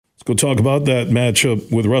Let's go talk about that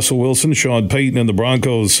matchup with Russell Wilson, Sean Payton, and the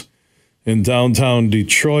Broncos in downtown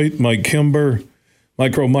Detroit. Mike Kimber,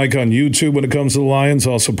 Micro Mike on YouTube when it comes to the Lions,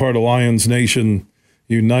 also part of Lions Nation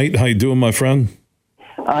Unite. How you doing, my friend?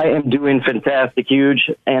 I am doing fantastic,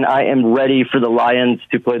 huge, and I am ready for the Lions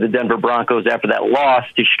to play the Denver Broncos after that loss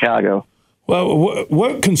to Chicago. Well,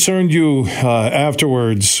 what concerned you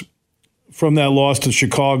afterwards from that loss to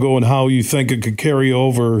Chicago and how you think it could carry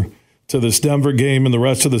over to this Denver game and the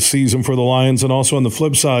rest of the season for the Lions? And also on the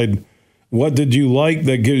flip side, what did you like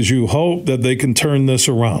that gives you hope that they can turn this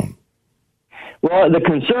around? Well, the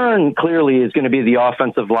concern clearly is going to be the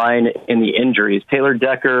offensive line and the injuries. Taylor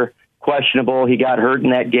Decker, questionable. He got hurt in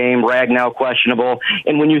that game. Ragnow, questionable.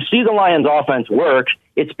 And when you see the Lions offense work,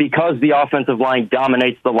 it's because the offensive line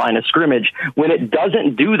dominates the line of scrimmage. When it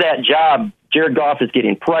doesn't do that job, Jared Goff is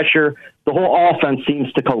getting pressure. The whole offense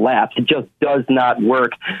seems to collapse. It just does not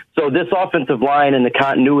work. So this offensive line and the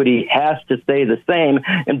continuity has to stay the same.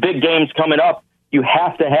 And big games coming up, you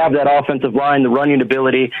have to have that offensive line, the running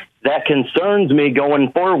ability. That concerns me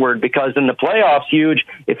going forward because in the playoffs, huge,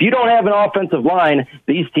 if you don't have an offensive line,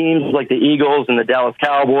 these teams like the Eagles and the Dallas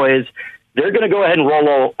Cowboys, they're going to go ahead and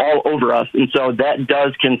roll all over us. And so that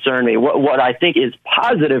does concern me. What I think is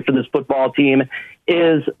positive for this football team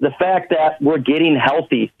is the fact that we're getting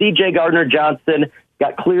healthy. C.J. Gardner-Johnson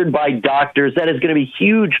got cleared by doctors. That is going to be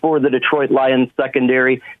huge for the Detroit Lions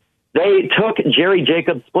secondary. They took Jerry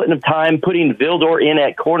Jacobs, splitting of time, putting Vildor in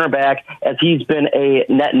at cornerback as he's been a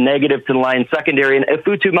net negative to the Lions secondary. And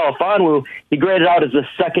Ifutu Melifonwu, he graded out as the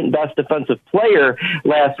second best defensive player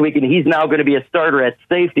last week, and he's now going to be a starter at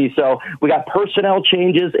safety. So we got personnel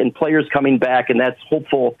changes and players coming back, and that's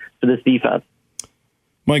hopeful for this defense.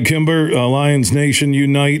 Mike Kimber, Lions Nation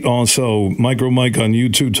Unite, also Micro Mike on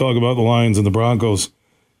YouTube, talk about the Lions and the Broncos.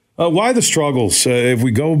 Why the struggles? If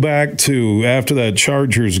we go back to after that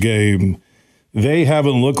Chargers game, they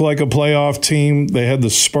haven't looked like a playoff team. They had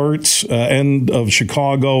the spurts, end of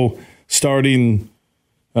Chicago, starting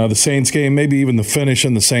the Saints game, maybe even the finish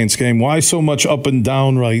in the Saints game. Why so much up and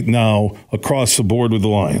down right now across the board with the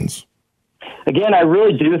Lions? Again, I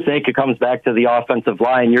really do think it comes back to the offensive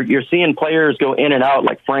line. You're seeing players go in and out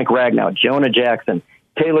like Frank Ragnow, Jonah Jackson,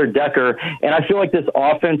 Taylor Decker, and I feel like this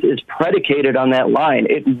offense is predicated on that line.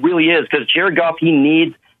 It really is, because Jared Goff, he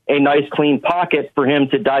needs a nice, clean pocket for him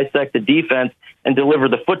to dissect the defense and deliver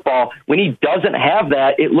the football. When he doesn't have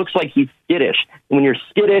that, it looks like he's skittish. And when you're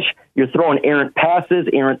skittish, you're throwing errant passes,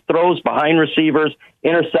 errant throws behind receivers,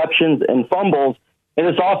 interceptions, and fumbles, and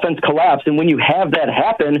this offense collapsed. And when you have that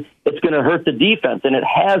happen, it's going to hurt the defense, and it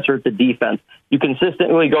has hurt the defense. You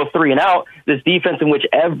consistently go 3 and out. This defense, in which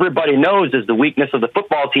everybody knows is the weakness of the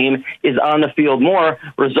football team, is on the field more,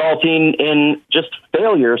 resulting in just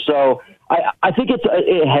failure. So I think it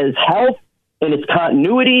has health and its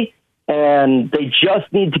continuity, and they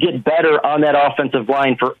just need to get better on that offensive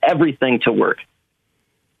line for everything to work.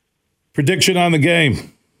 Prediction on the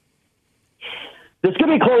game. This could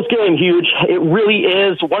be a close game, huge. It really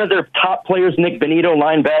is. One of their top players, Nick Benito,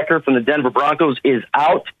 linebacker from the Denver Broncos, is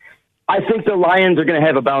out. I think the Lions are going to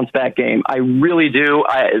have a bounce-back game. I really do.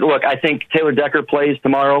 I think Taylor Decker plays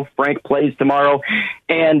tomorrow. Frank plays tomorrow.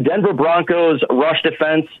 And Denver Broncos' rush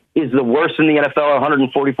defense is the worst in the NFL,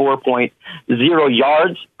 144.0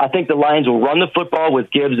 yards. I think the Lions will run the football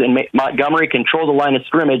with Gibbs and Montgomery, control the line of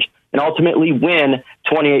scrimmage, and ultimately win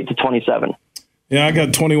 28-27. Yeah, I got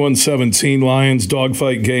 21-17 Lions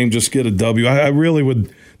dogfight game. Just get a W. I really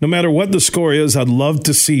would, no matter what the score is, I'd love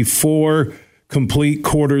to see 4 complete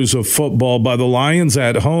quarters of football by the Lions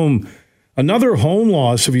at home. Another home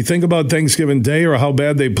loss, if you think about Thanksgiving Day or how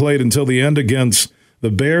bad they played until the end against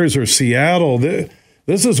the Bears or Seattle.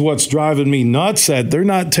 This is what's driving me nuts, that they're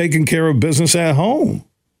not taking care of business at home.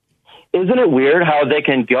 Isn't it weird how they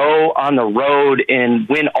can go on the road and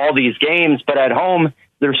win all these games, but at home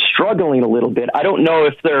they're struggling a little bit? I don't know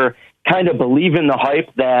if they're kind of believing the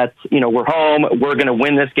hype that, we're home, we're going to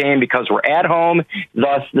win this game because we're at home.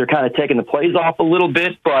 Thus, they're kind of taking the plays off a little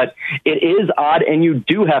bit, but it is odd, and you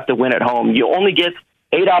do have to win at home. You only get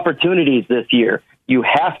 8 opportunities this year. You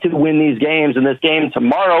have to win these games, and this game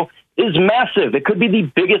tomorrow is massive. It could be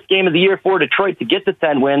the biggest game of the year for Detroit to get to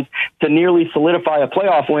 10 wins, to nearly solidify a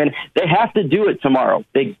playoff win. They have to do it tomorrow.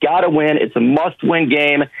 They got to win. It's a must-win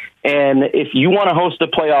game, and if you want to host a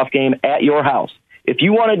playoff game at your house, if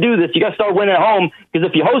you want to do this, you got to start winning at home, because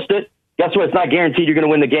if you host it, guess what? It's not guaranteed you're going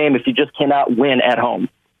to win the game if you just cannot win at home.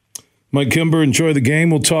 Mike Kimber, enjoy the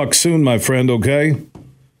game. We'll talk soon, my friend, okay?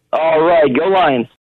 All right. Go Lions.